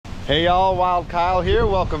Hey y'all, Wild Kyle here.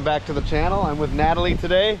 Welcome back to the channel. I'm with Natalie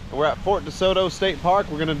today. We're at Fort Desoto State Park.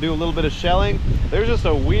 We're gonna do a little bit of shelling. There's just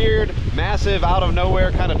a weird, massive, out of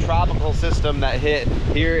nowhere kind of tropical system that hit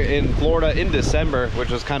here in Florida in December,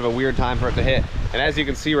 which was kind of a weird time for it to hit. And as you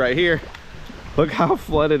can see right here, look how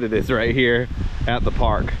flooded it is right here at the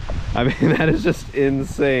park. I mean, that is just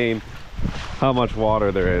insane how much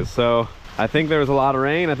water there is. So I think there was a lot of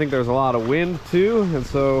rain. I think there was a lot of wind too. And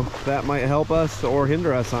so that might help us or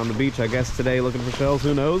hinder us on the beach, I guess, today looking for shells.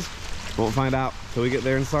 Who knows? Won't find out till we get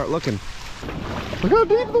there and start looking. Look how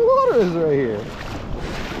deep the water is right here.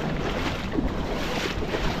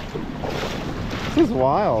 This is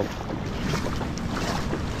wild.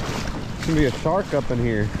 There's gonna be a shark up in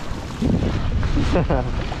here.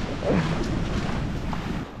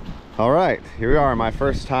 All right, here we are, my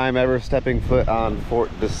first time ever stepping foot on Fort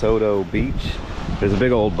Desoto Beach. There's a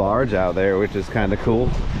big old barge out there, which is kind of cool.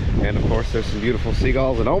 And of course, there's some beautiful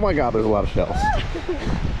seagulls, and oh my God, there's a lot of shells.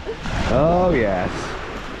 Oh yes,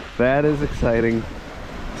 that is exciting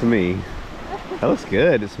to me. That looks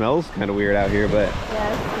good. It smells kind of weird out here, but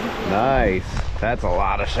yes, nice. That's a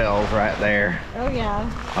lot of shells right there. Oh yeah.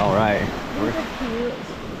 All right. These are cute.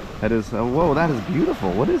 That is, oh, whoa, that is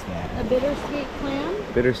beautiful. What is that? A bittersweet clam.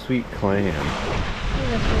 Bittersweet clam.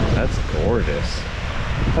 Beautiful. That's gorgeous.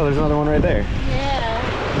 Oh, there's another one right there.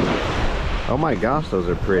 Yeah. Oh my gosh, those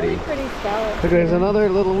are pretty. Pretty scallops. Look, there's another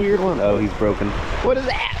little weird one. Oh, he's broken. What is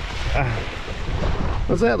that?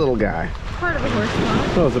 What's that little guy? Part of a horse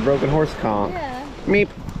conch. Oh, it's a broken horse conch. Yeah. Meep.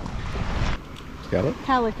 Scallop?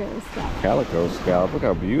 Calico scallop. Calico scallop. Look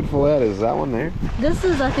how beautiful that is. Is that one there? This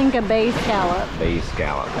is, I think, a bay scallop. Bay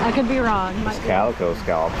scallop. I could be wrong. These calico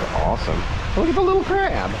scallops are awesome. Look at the little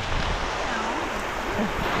crab. I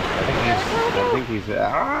think he's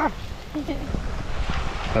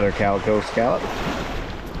another calico scallop.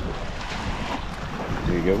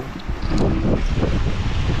 There you go.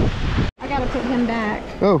 I gotta put him back.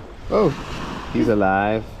 Oh, he's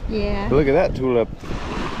alive. Yeah. Look at that tulip.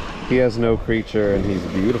 He has no creature and he's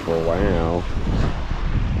beautiful. Wow.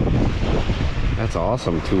 That's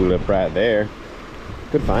awesome tulip right there.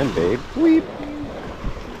 Good find, babe. Weep.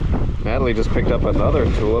 Natalie just picked up another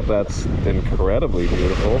tulip that's incredibly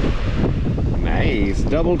beautiful. Nice.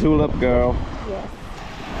 Double tulip, girl. Yes.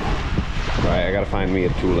 All right, I gotta find me a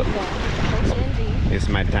tulip. Yeah. It's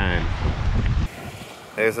my time.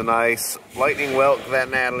 There's a nice lightning whelk that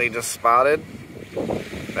Natalie just spotted.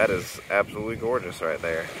 That is absolutely gorgeous right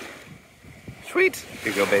there. Sweet.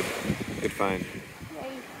 Here you go, babe. Good find.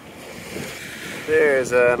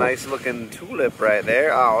 There's a nice looking tulip right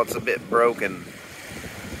there. Oh, it's a bit broken.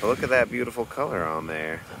 But look at that beautiful color on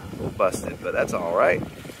there. A little busted, but that's all right.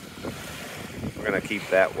 We're gonna keep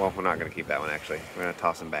that. Well, we're not gonna keep that one actually. We're gonna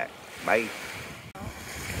toss them back. Bye.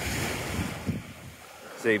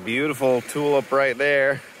 It's a beautiful tulip right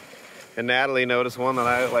there. And Natalie noticed one that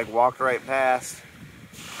I walked right past.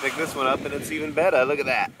 Pick this one up and it's even better. Look at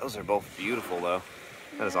that. Those are both beautiful though.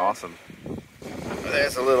 That is awesome.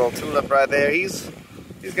 There's a little tulip right there. He's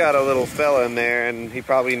got a little fella in there and he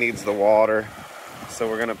probably needs the water. So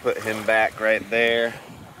we're gonna put him back right there.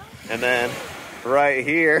 And then right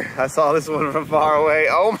here, I saw this one from far away.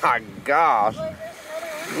 Oh my gosh.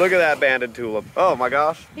 Look at that banded tulip. Oh my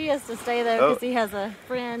gosh. He has to stay there because he has a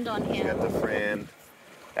friend on him. He's got the friend.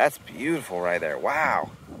 That's beautiful right there. Wow.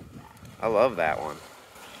 I love that one.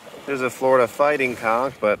 There's a Florida fighting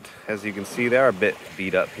conch, but as you can see, they are a bit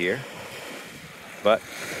beat up here. But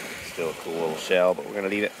still a cool little shell, but we're gonna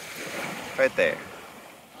leave it right there.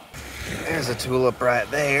 There's a tulip right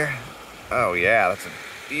there. Oh yeah, that's a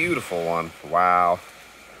beautiful one. Wow.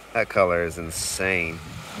 That color is insane.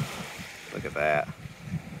 Look at that.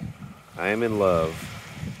 I am in love.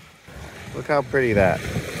 Look how pretty that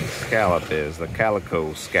scallop is, the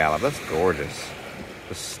calico scallop. That's gorgeous.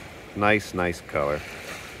 Just nice color.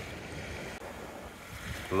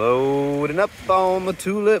 Loading up on the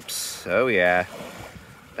tulips. Oh yeah.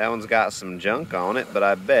 That one's got some junk on it, but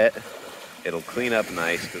I bet it'll clean up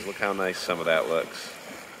nice because look how nice some of that looks.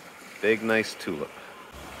 Big, nice tulip.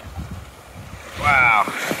 Wow.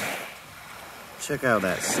 Check out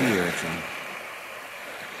that sea urchin.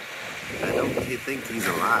 I don't think he's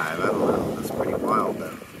alive. I don't know. That's pretty wild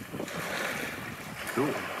though.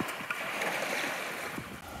 Cool.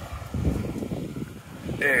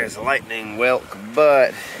 There's a lightning whelk,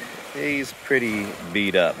 but he's pretty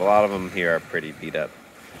beat up. A lot of them here are pretty beat up.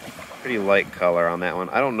 Pretty light color on that one.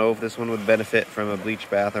 I don't know if this one would benefit from a bleach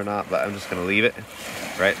bath or not, but I'm just gonna leave it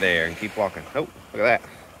right there and keep walking. Oh, look at that.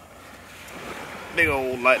 Big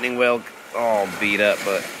old lightning whelk, all beat up,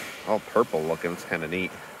 but all purple looking. It's kind of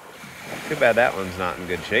neat. Too bad that one's not in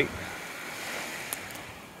good shape.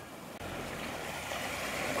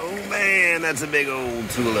 Man, that's a big old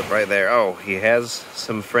tulip right there. Oh, he has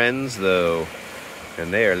some friends though,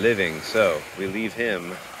 and they are living, so we leave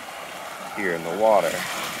him here in the water.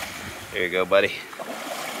 There you go, buddy.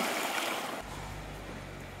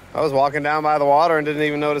 I was walking down by the water and didn't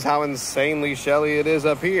even notice how insanely shelly it is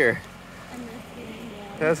up here.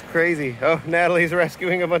 That's crazy. Oh, Natalie's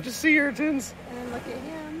rescuing a bunch of sea urchins. And look at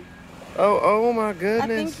him. Oh my goodness. I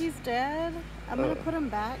think he's dead. I'm gonna put him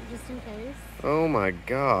back just in case. Oh my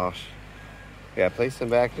gosh. Yeah, place him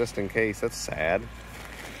back just in case. That's sad.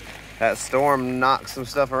 That storm knocked some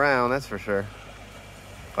stuff around, that's for sure.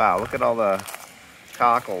 Wow, look at all the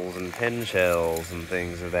cockles and pen shells and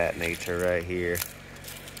things of that nature right here.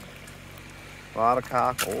 A lot of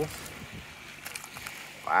cockles.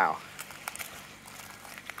 Wow.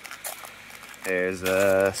 There's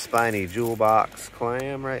a spiny jewel box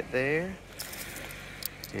clam right there.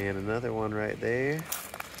 And another one right there.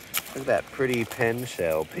 Look at that pretty pen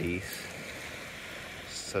shell piece.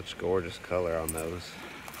 Such gorgeous color on those.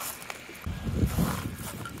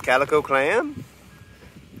 Calico clam?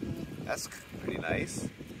 That's pretty nice.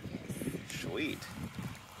 Sweet.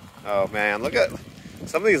 Oh man, look at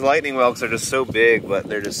some of these lightning whelks are just so big, but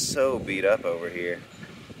they're just so beat up over here.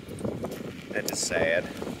 That's just sad.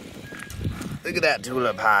 Look at that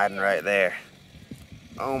tulip hiding right there.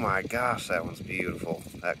 Oh my gosh, that one's beautiful.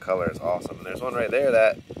 That color is awesome. And there's one right there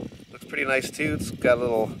that looks pretty nice too. It's got a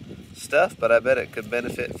little stuff, but I bet it could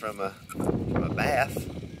benefit from a bath.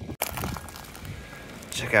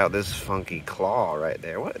 Check out this funky claw right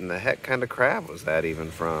there. What in the heck kind of crab was that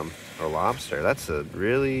even from? Or lobster? That's a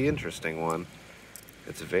really interesting one.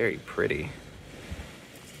 It's very pretty.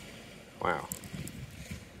 Wow.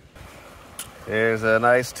 There's a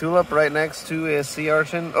nice tulip right next to a sea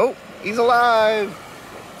urchin. Oh, he's alive.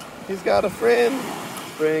 He's got a friend.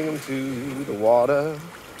 Bring him to the water,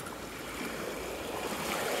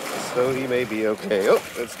 so he may be okay. Oh,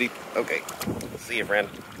 that's deep. Okay. See you, friend.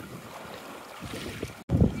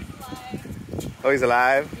 Oh, he's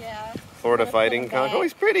alive? Yeah. Florida fighting conch. Oh,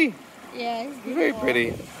 he's pretty. Yeah, he's beautiful. Very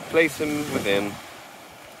pretty. Place him within.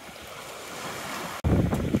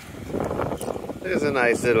 There's a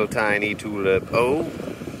nice little tiny tulip. Oh,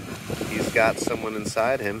 he's got someone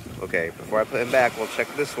inside him. Okay, before I put him back, we'll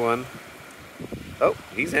check this one. Oh,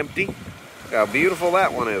 he's empty. Look how beautiful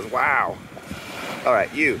that one is. Wow. All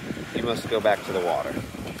right, you must go back to the water.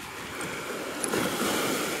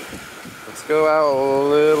 Let's go out a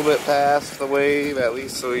little bit past the wave, at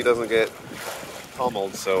least so he doesn't get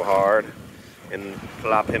pummeled so hard, and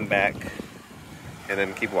plop him back, and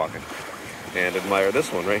then keep walking. And admire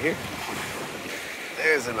this one right here.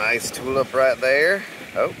 There's a nice tulip right there.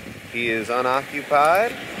 Oh, he is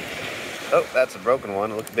unoccupied. Oh, that's a broken one.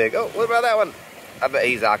 It looks big. Oh, what about that one? I bet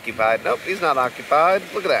he's occupied. Nope, he's not occupied.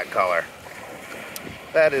 Look at that color.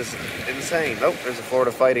 That is insane. Nope, there's a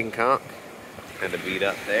Florida fighting conch. Kind of beat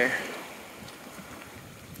up there.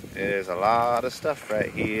 There's a lot of stuff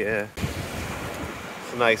right here.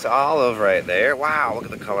 It's a nice olive right there. Wow, look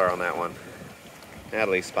at the color on that one.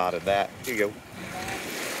 Natalie spotted that. Here you go.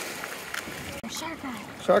 Shark eye.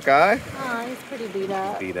 Shark eye? Oh, he's pretty beat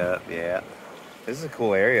up. Beat up, yeah. This is a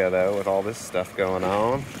cool area though, with all this stuff going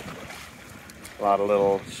on. A lot of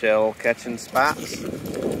little shell catching spots.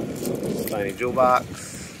 Tiny jewel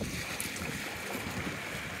box.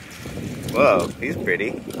 Whoa, he's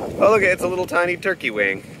pretty. Oh, look, it's a little tiny turkey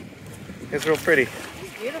wing. It's real pretty.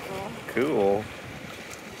 He's beautiful. Cool.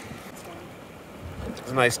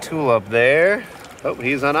 There's a nice tulip there. Oh,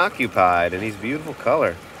 he's unoccupied, and he's beautiful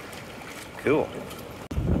color. Cool.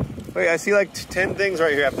 Wait, I see like 10 things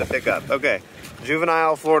right here I have to pick up. Okay,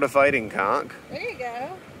 juvenile Florida fighting conch. There you go.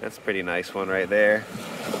 That's a pretty nice one right there.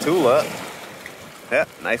 Tulip. Yep,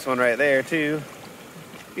 nice one right there too.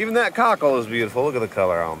 Even that cockle is beautiful. Look at the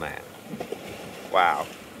color on that. Wow.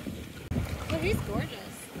 Oh, he's gorgeous.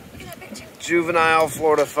 Look at that picture. Juvenile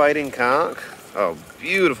Florida fighting conch. Oh,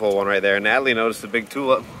 beautiful one right there. Natalie noticed a big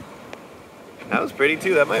tulip. That was pretty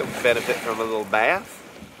too. That might benefit from a little bath.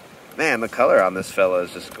 Man, the color on this fella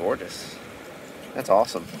is just gorgeous. That's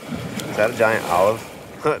awesome. Is that a giant olive?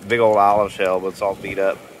 Big old olive shell, but it's all beat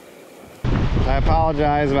up. I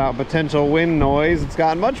apologize about potential wind noise. It's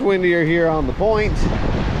gotten much windier here on the point,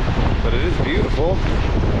 but it is beautiful.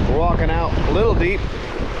 We're walking out a little deep.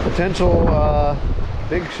 Potential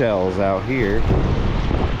big shells out here.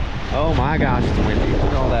 Oh my gosh, it's windy.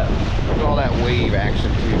 Look at all that wave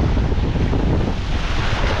action too.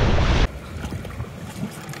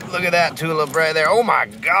 Look at that tulip right there. Oh my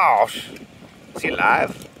gosh. Is he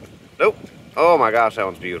alive? Nope. Oh my gosh, that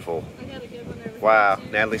one's beautiful. I got a good one over wow, here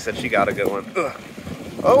too. Natalie said she got a good one. Ugh.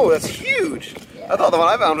 Oh, that's huge. Yeah. I thought the one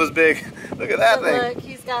I found was big. Look at that But thing. look,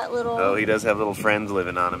 he's got little... Oh, he does have little friends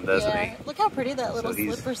living on him, doesn't he? Look how pretty that little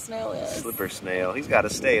slipper snail is. Slipper snail. He's got to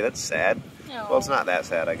stay. That's sad. No. Well, it's not that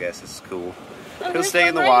sad, I guess. It's cool. Oh, He'll stay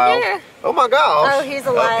in the right wild. here. Oh my gosh. Oh, he's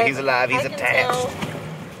alive. Oh, he's alive. He's attached.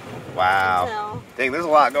 Wow. Dang, there's a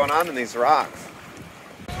lot going on in these rocks.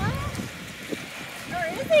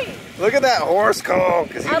 Where is he? Look at that horse call,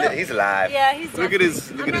 because he's alive. Yeah, he's Look at his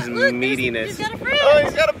meatiness. He's got a friend. Oh,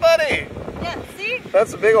 he's got a buddy. Yeah, see?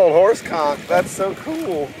 That's a big old horse conch. That's so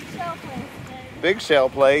cool. Big shell place. Big shell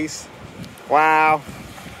place. Wow.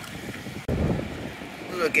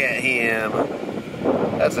 Look at him.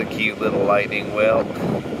 That's a cute little lightning whelk.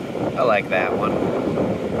 I like that one.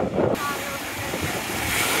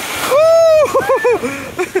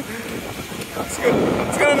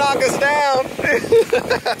 It's gonna knock us down.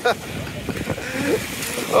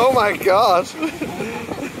 Oh my gosh.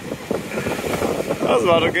 I was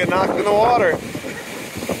about to get knocked in the water.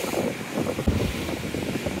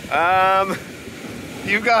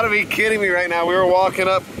 You gotta be kidding me right now. We were walking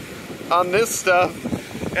up on this stuff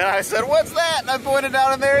and I said, what's that? And I pointed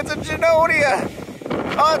down in there, it's a Genonia.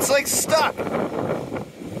 Oh, it's like stuck.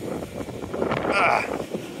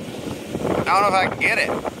 I don't know if I can get it.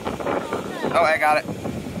 Oh, I got it.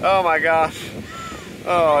 Oh my gosh.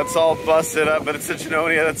 Oh, it's all busted up, but it's a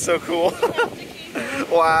Genonia. That's so cool.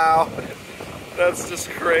 Wow. That's just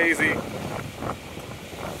crazy.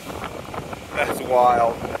 That's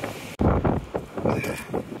wild.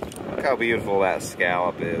 Look how beautiful that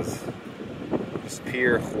scallop is. Just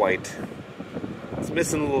pure white. It's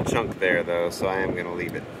missing a little chunk there though, so I am gonna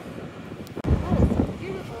leave it.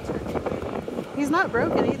 He's not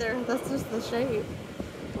broken either. That's just the shape.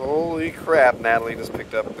 Holy crap, Natalie just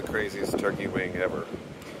picked up the craziest turkey wing ever.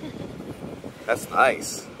 That's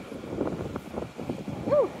nice.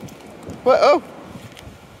 Woo. What? Oh!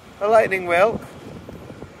 A lightning whelk.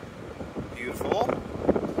 Beautiful.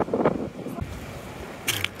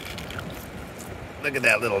 Look at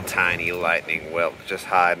that little tiny lightning whelk just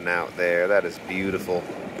hiding out there. That is beautiful.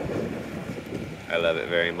 I love it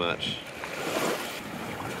very much.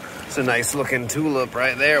 It's a nice looking tulip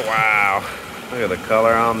right there. Wow. Look at the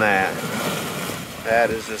color on that. That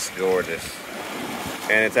is just gorgeous.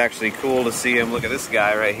 And it's actually cool to see him. Look at this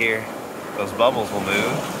guy right here. Those bubbles will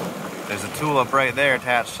move. There's a tulip right there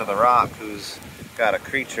attached to the rock who's got a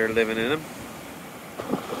creature living in him.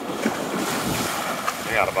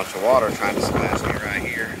 I got a bunch of water trying to splash me right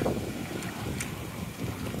here.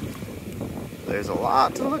 There's a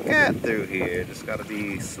lot to look at through here. Just got to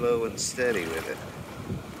be slow and steady with it.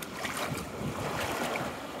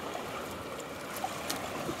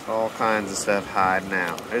 All kinds of stuff hiding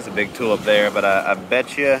out. There's a big tulip there, but I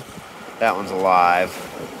bet you that one's alive.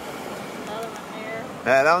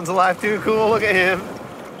 That one's alive too. Cool. Look at him.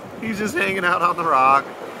 He's just hanging out on the rock.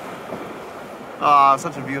 Oh,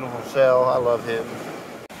 such a beautiful shell. I love him.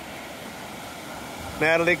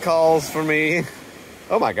 Natalie calls for me.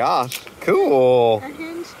 Oh my gosh. Cool. A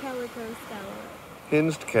hinged calico scallop.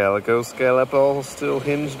 Hinged calico scallop, all still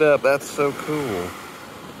hinged up. That's so cool.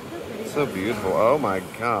 So beautiful. Oh my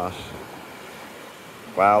gosh.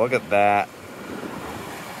 Wow, look at that.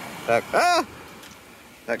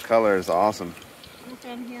 That color is awesome. Look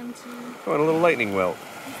at him too. Oh, and a little lightning whelk.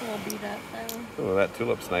 He's a little beat up though. Oh, that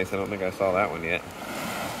tulip's nice. I don't think I saw that one yet.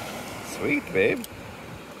 Sweet, babe.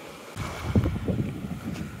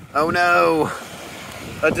 Oh no.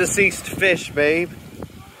 A deceased fish, babe.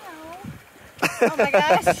 Oh my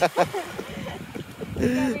gosh.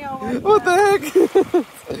 What the heck?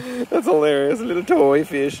 That's hilarious. A little toy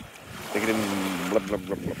fish. Look at him. Blah, blah,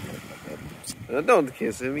 blah, blah, blah. Don't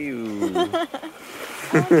kiss him, you. I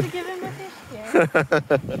want to give him a fish here.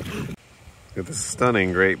 Look at this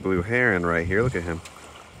stunning great blue heron right here. Look at him.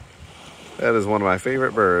 That is one of my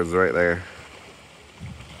favorite birds right there.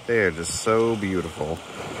 They are just so beautiful.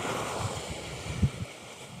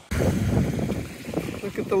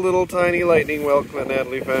 Look at the little tiny lightning whelk that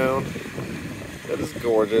Natalie found. That is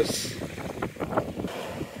gorgeous.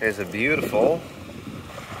 There's a beautiful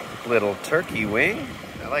little turkey wing.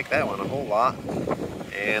 I like that one a whole lot.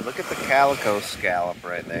 And look at the calico scallop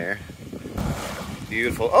right there.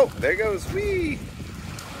 Beautiful. Oh, there goes. Whee!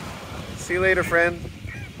 See you later, friend.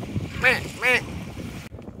 Meh, meh.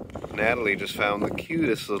 Natalie just found the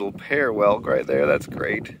cutest little pear whelk right there. That's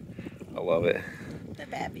great. I love it. The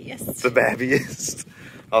babbiest. The babbiest.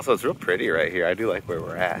 Also, it's real pretty right here. I do like where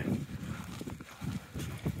we're at.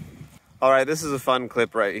 All right, this is a fun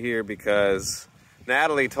clip right here because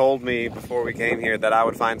Natalie told me before we came here that I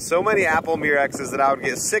would find so many apple murexes that I would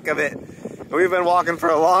get sick of it. And we've been walking for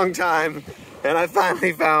a long time, and I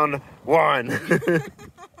finally found one.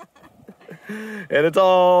 And it's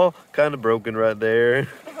all kind of broken right there.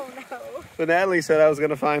 Oh no. But Natalie said I was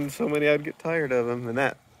gonna find so many I'd get tired of them, and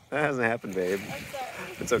that hasn't happened, babe. I'm sorry.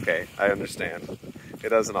 It's okay, I understand. It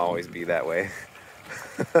doesn't always be that way.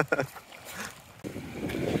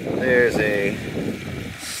 There's a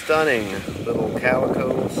stunning little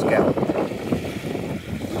calico scallop.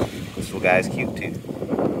 This little guy's cute too.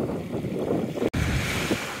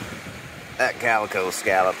 That calico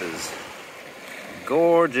scallop is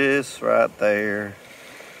gorgeous right there.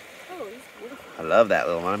 Oh, he's beautiful. I love that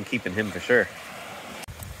little one. I'm keeping him for sure.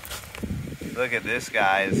 Look at this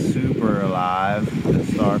guy, is super alive. The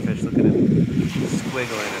starfish, look at him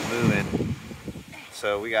squiggling and moving.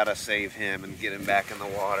 So we gotta save him and get him back in the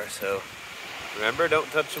water. So remember, don't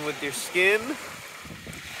touch him with your skin.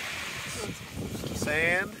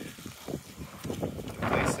 Sand.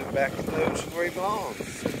 Place him back in the ocean where he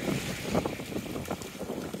belongs.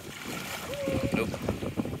 Nope.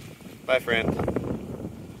 Bye, friend.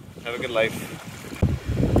 Have a good life.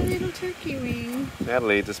 A little turkey wing.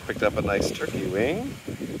 Natalie just picked up a nice turkey wing.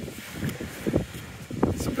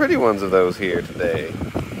 Some pretty ones of those here today.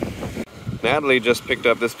 Natalie just picked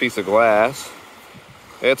up this piece of glass.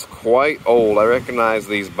 It's quite old. I recognize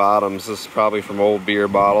these bottoms. This is probably from old beer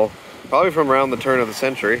bottle. Probably from around the turn of the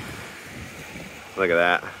century. Look at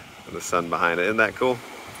that. And the sun behind it. Isn't that cool?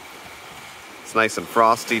 It's nice and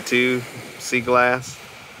frosty too. Sea glass.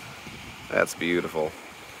 That's beautiful.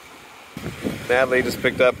 Natalie just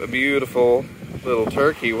picked up a beautiful little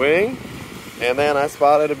turkey wing. And then I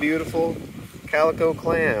spotted a beautiful calico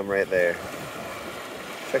clam right there.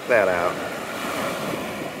 Check that out.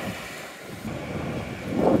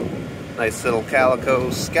 Nice little calico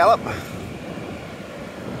scallop.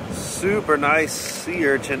 Super nice sea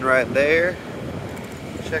urchin right there.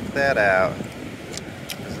 Check that out.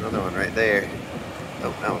 There's another one right there.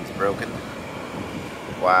 Oh, that one's broken.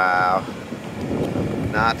 Wow.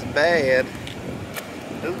 Not bad.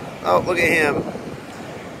 Ooh. Oh, look at him.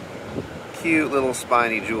 Cute little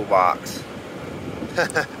spiny jewel box.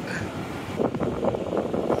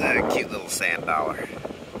 That cute little sand dollar.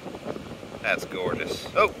 That's gorgeous.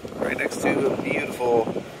 Oh, right next to a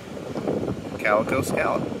beautiful calico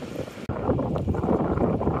scallop.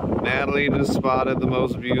 Natalie just spotted the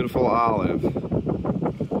most beautiful olive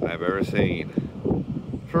I've ever seen.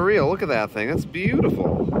 For real, look at that thing. That's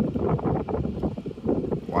beautiful.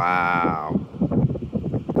 Wow.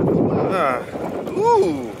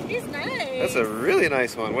 Ooh. He's nice. That's a really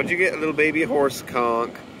nice one. What'd you get? A little baby horse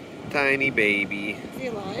conch. Tiny baby. Is he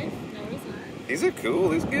alive? No, he's not. These are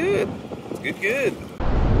cool. He's good. It's good.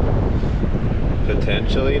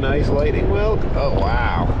 Potentially nice lightning whelk. Oh,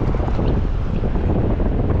 wow.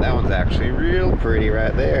 That one's actually real pretty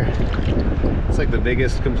right there. It's like the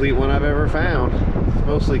biggest complete one I've ever found. It's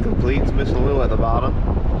mostly complete. It's missing a little at the bottom.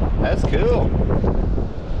 That's cool.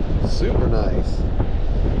 Super nice.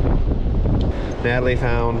 Natalie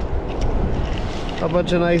found a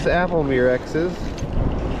bunch of nice apple murexes.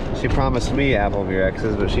 She promised me apple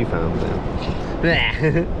murexes, but she found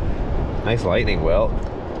them. Nice lightning whelk.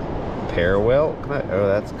 Pear whelk. Oh,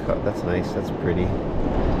 that's nice. That's pretty.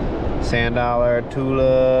 Sand dollar,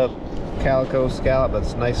 tulip, calico scallop.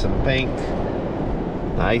 That's nice and pink.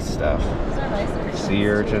 Nice stuff. These are nice. Sea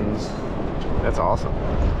urchins. That's awesome.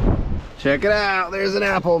 Check it out. There's an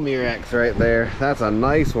apple murex right there. That's a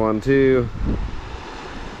nice one too.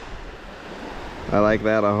 I like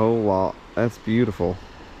that a whole lot. That's beautiful.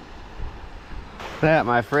 That,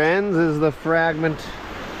 my friends, is the fragment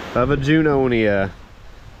of a Junonia.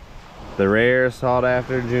 The rare sought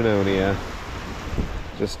after Junonia.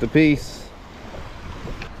 Just a piece.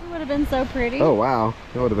 It would have been so pretty. Oh wow,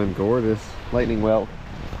 that would have been gorgeous. Lightning whelk.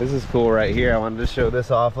 This is cool right here. I wanted to show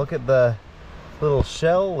this off. Look at the little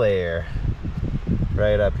shell layer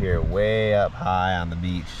right up here, way up high on the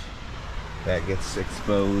beach. That gets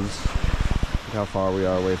exposed. Look how far we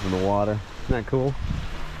are away from the water. Isn't that cool? You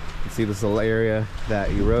can see this little area that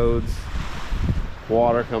erodes.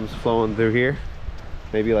 Water comes flowing through here.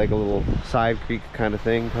 Maybe like a little side creek kind of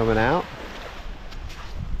thing coming out.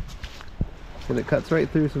 And it cuts right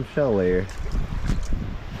through some shell layer.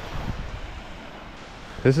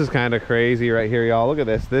 This is kind of crazy right here, y'all. Look at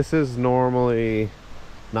this. This is normally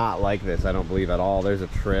not like this, I don't believe at all. There's a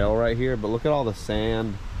trail right here, but look at all the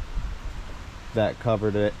sand that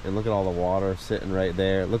covered it, and look at all the water sitting right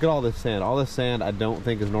there. Look at all this sand. All this sand I don't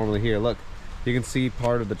think is normally here. Look, you can see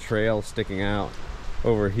part of the trail sticking out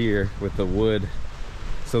over here with the wood.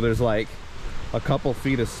 So there's like a couple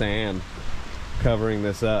feet of sand covering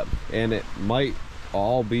this up, and it might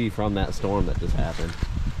all be from that storm that just happened.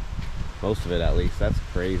 Most of it, at least. That's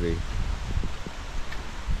crazy.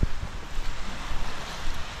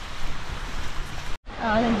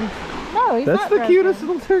 No, he's That's not the broken. cutest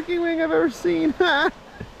little turkey wing I've ever seen. That's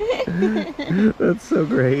so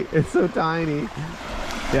great. It's so tiny.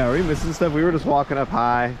 Yeah, are we missing stuff? We were just walking up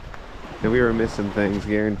high and we were missing things,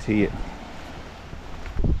 guarantee it.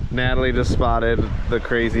 Natalie just spotted the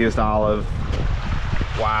craziest olive.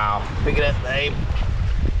 Wow. Pick it up, babe.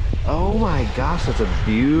 Oh my gosh, that's a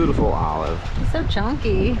beautiful olive. It's so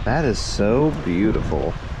chunky. That is so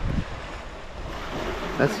beautiful.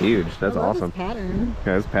 That's huge. That's I love awesome. This pattern.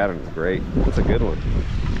 Yeah, this pattern is great. That's a good one.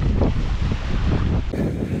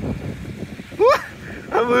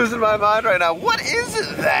 I'm losing my mind right now. What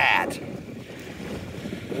is that?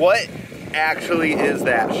 What actually is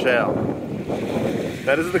that shell?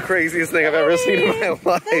 That is the craziest thing I've ever seen in my life.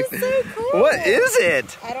 That's so cool. What is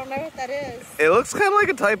it? I don't know what that is. It looks kind of like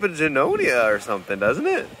a type of Genonia or something, doesn't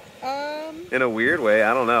it? In a weird way.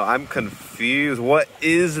 I don't know. I'm confused. What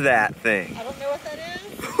is that thing? I don't know what that is.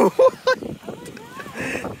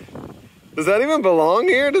 Does that even belong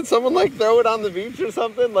here? Did someone like throw it on the beach or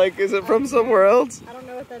something? Like, is it from somewhere else? I don't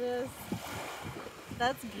know what that is.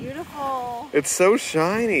 That's beautiful. It's so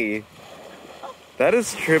shiny. That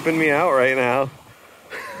is tripping me out right now.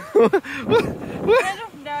 I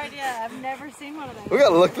have no idea. I've never seen one of those. We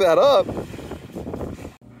gotta look that up.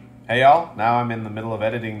 Hey y'all, now I'm in the middle of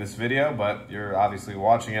editing this video, but you're obviously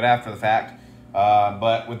watching it after the fact.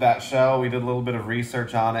 But with that shell, we did a little bit of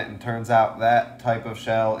research on it, and turns out that type of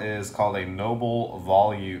shell is called a noble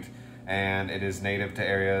volute, and it is native to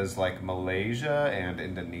areas like Malaysia and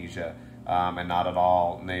Indonesia, and not at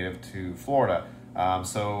all native to Florida.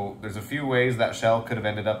 So there's a few ways that shell could have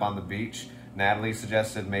ended up on the beach. Natalie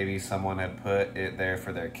suggested maybe someone had put it there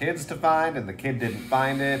for their kids to find, and the kid didn't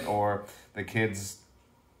find it, or the kids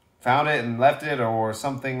found it and left it, or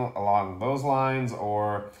something along those lines,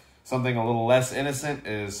 or something a little less innocent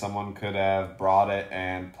is someone could have brought it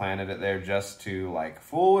and planted it there just to like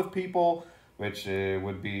fool with people, which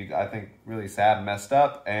would be, I think, really sad and messed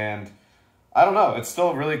up. And I don't know, it's still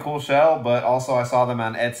a really cool shell, but also I saw them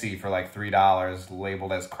on Etsy for like $3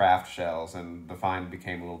 labeled as craft shells, and the find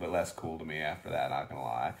became a little bit less cool to me after that, not gonna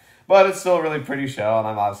lie. But it's still a really pretty shell, and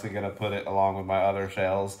I'm obviously gonna put it along with my other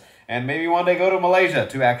shells, and maybe one day go to Malaysia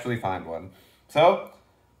to actually find one. So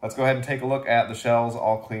let's go ahead and take a look at the shells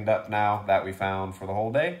all cleaned up now that we found for the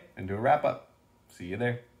whole day and do a wrap up. See you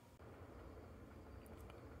there.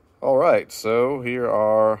 All right, so here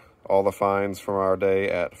are all the finds from our day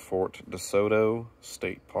at Fort Desoto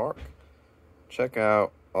State Park. Check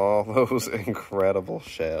out all those incredible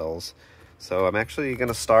shells. So I'm actually going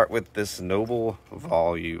to start with this noble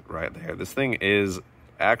volute right there. This thing is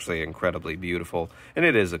actually incredibly beautiful, and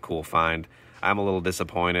it is a cool find. I'm a little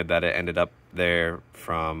disappointed that it ended up there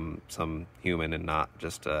from some human and not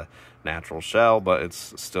just a natural shell, but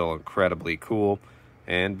it's still incredibly cool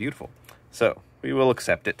and beautiful. So we will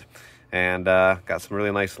accept it. And got some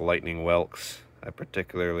really nice lightning whelks. I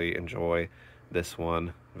particularly enjoy this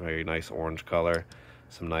one. Very nice orange color.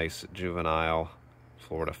 Some nice juvenile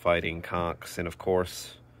Florida fighting conchs, and of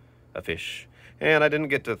course a fish. And I didn't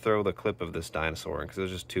get to throw the clip of this dinosaur because it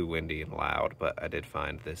was just too windy and loud, but I did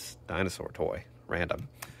find this dinosaur toy, random.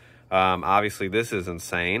 Obviously this is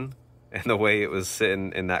insane, and the way it was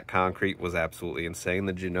sitting in that concrete was absolutely insane.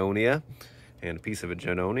 The Genonia, and a piece of a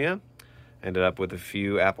Genonia. Ended up with a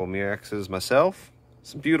few apple murexes myself.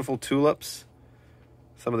 Some beautiful tulips.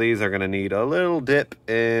 Some of these are going to need a little dip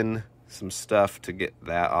in some stuff to get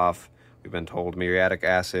that off. We've been told muriatic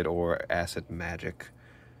acid or acid magic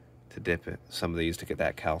to dip it. Some of these to get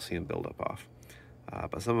that calcium buildup off.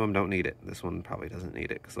 But some of them don't need it. This one probably doesn't need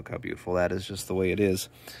it because look how beautiful that is, just the way it is.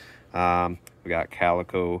 We got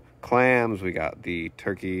calico clams, we got the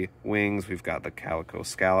turkey wings, we've got the calico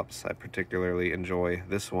scallops. I particularly enjoy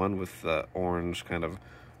this one with the orange kind of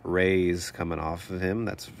rays coming off of him.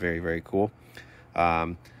 That's very, very cool.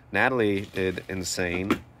 Natalie did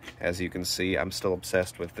insane. As you can see, I'm still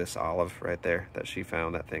obsessed with this olive right there that she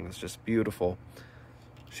found. That thing is just beautiful.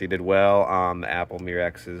 She did well on the apple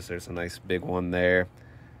murexes. There's a nice big one there.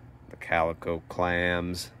 The calico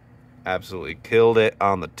clams. Absolutely killed it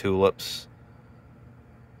on the tulips.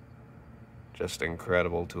 Just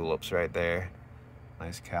incredible tulips right there.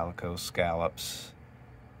 Nice calico scallops.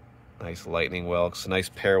 Nice lightning whelks. Nice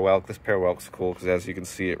pear whelk. This pear whelk's cool because as you can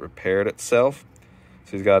see, it repaired itself.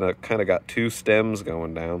 So he's got kind of got two stems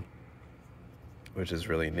going down, which is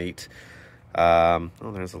really neat. Oh,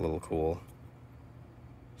 there's a little cool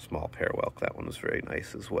small pear whelk. That one was very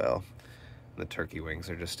nice as well. The turkey wings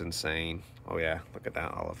are just insane. Oh yeah, look at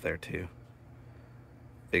that olive there too.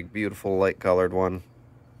 Big, beautiful, light-colored one.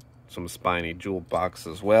 Some spiny jewel box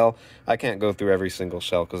as well. I can't go through every single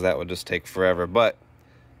shell because that would just take forever, but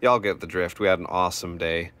y'all get the drift. We had an awesome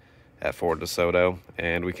day at Fort Desoto,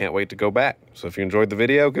 and we can't wait to go back. So if you enjoyed the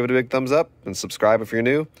video, give it a big thumbs up and subscribe if you're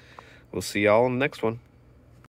new. We'll see y'all in the next one.